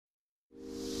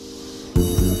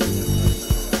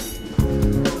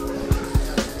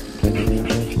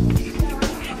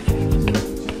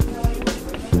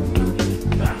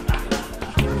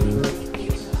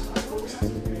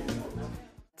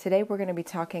Today we're going to be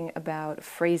talking about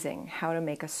phrasing, how to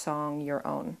make a song your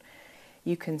own.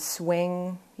 You can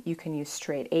swing, you can use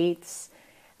straight eighths,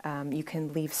 you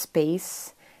can leave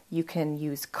space, you can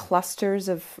use clusters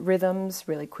of rhythms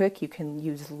really quick, you can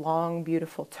use long,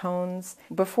 beautiful tones.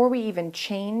 Before we even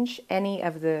change any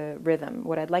of the rhythm,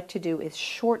 what I'd like to do is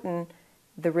shorten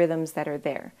the rhythms that are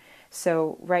there.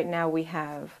 So right now we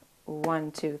have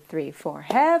 1, 2, 3, 4,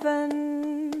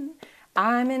 heaven,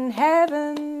 I'm in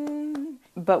heaven.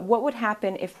 But what would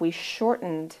happen if we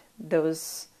shortened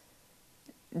those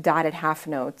dotted half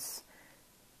notes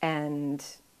and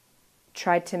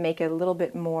tried to make it a little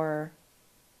bit more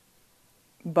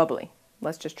bubbly?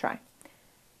 Let's just try.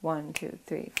 1, 2,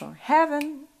 3, 4,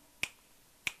 heaven,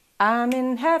 I'm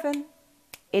in heaven.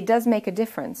 It does make a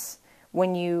difference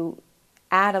when you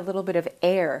add a little bit of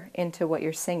air into what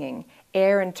you're singing.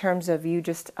 Air in terms of you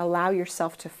just allow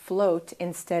yourself to float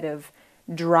instead of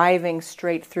driving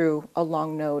straight through a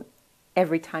long note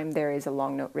every time there is a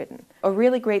long note written. A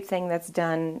really great thing that's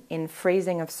done in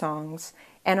phrasing of songs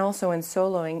and also in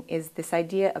soloing is this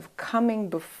idea of coming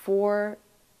before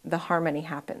the harmony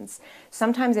happens.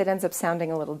 Sometimes it ends up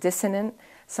sounding a little dissonant,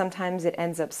 sometimes it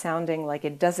ends up sounding like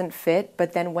it doesn't fit,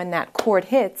 but then when that chord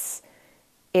hits,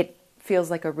 it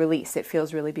feels like a release. It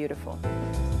feels really beautiful.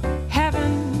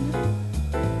 Heaven,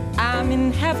 I'm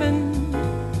in heaven.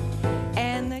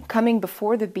 Coming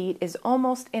before the beat is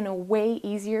almost in a way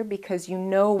easier because you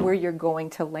know where you're going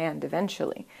to land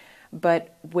eventually.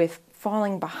 But with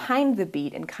falling behind the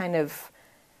beat and kind of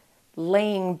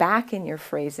laying back in your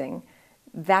phrasing,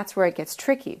 that's where it gets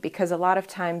tricky because a lot of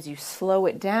times you slow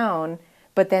it down,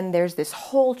 but then there's this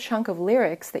whole chunk of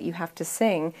lyrics that you have to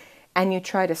sing and you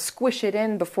try to squish it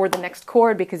in before the next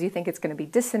chord because you think it's going to be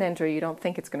dissonant or you don't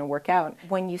think it's going to work out.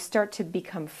 When you start to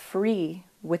become free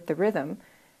with the rhythm,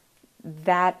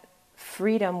 that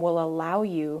freedom will allow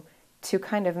you to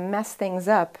kind of mess things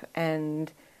up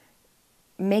and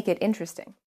make it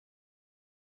interesting.